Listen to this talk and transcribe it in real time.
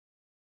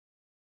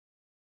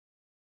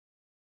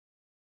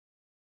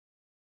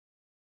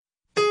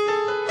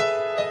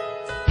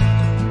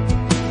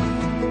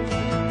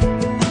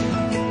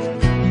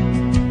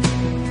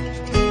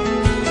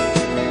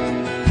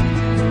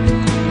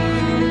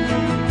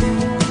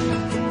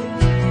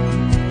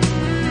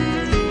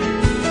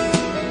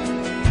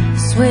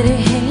Sweaty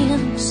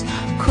hands,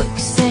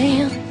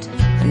 quicksand.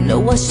 I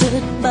know I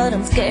should, but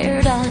I'm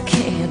scared I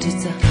can't.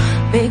 It's a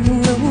big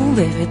move,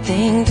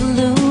 everything to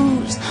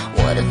lose.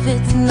 What if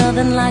it's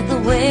nothing like the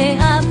way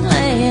I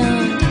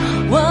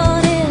planned?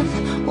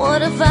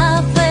 What if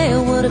I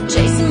fail? What if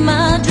chasing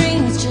my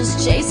dreams,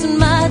 just chasing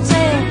my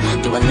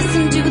tail? Do I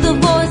listen to the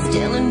voice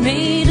telling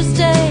me to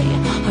stay,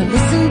 or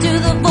listen to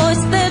the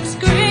voice that's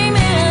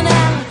screaming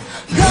out,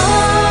 go?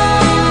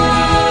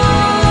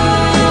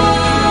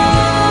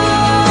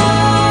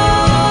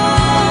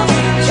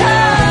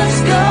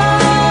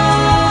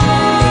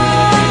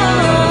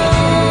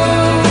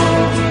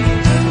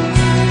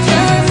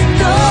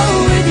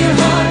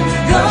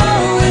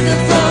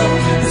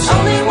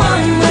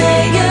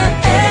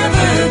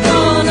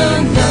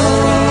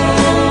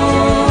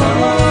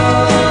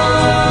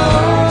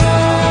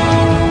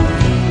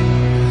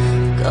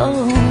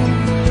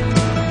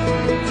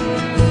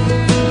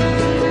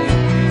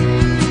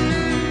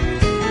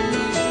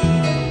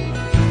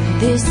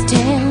 This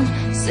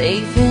town,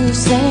 safe and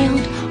sound,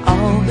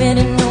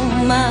 already know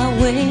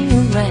my way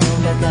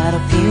around. I got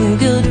a few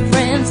good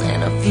friends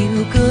and a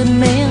few good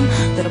men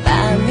that'll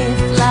buy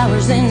me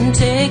flowers and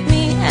take me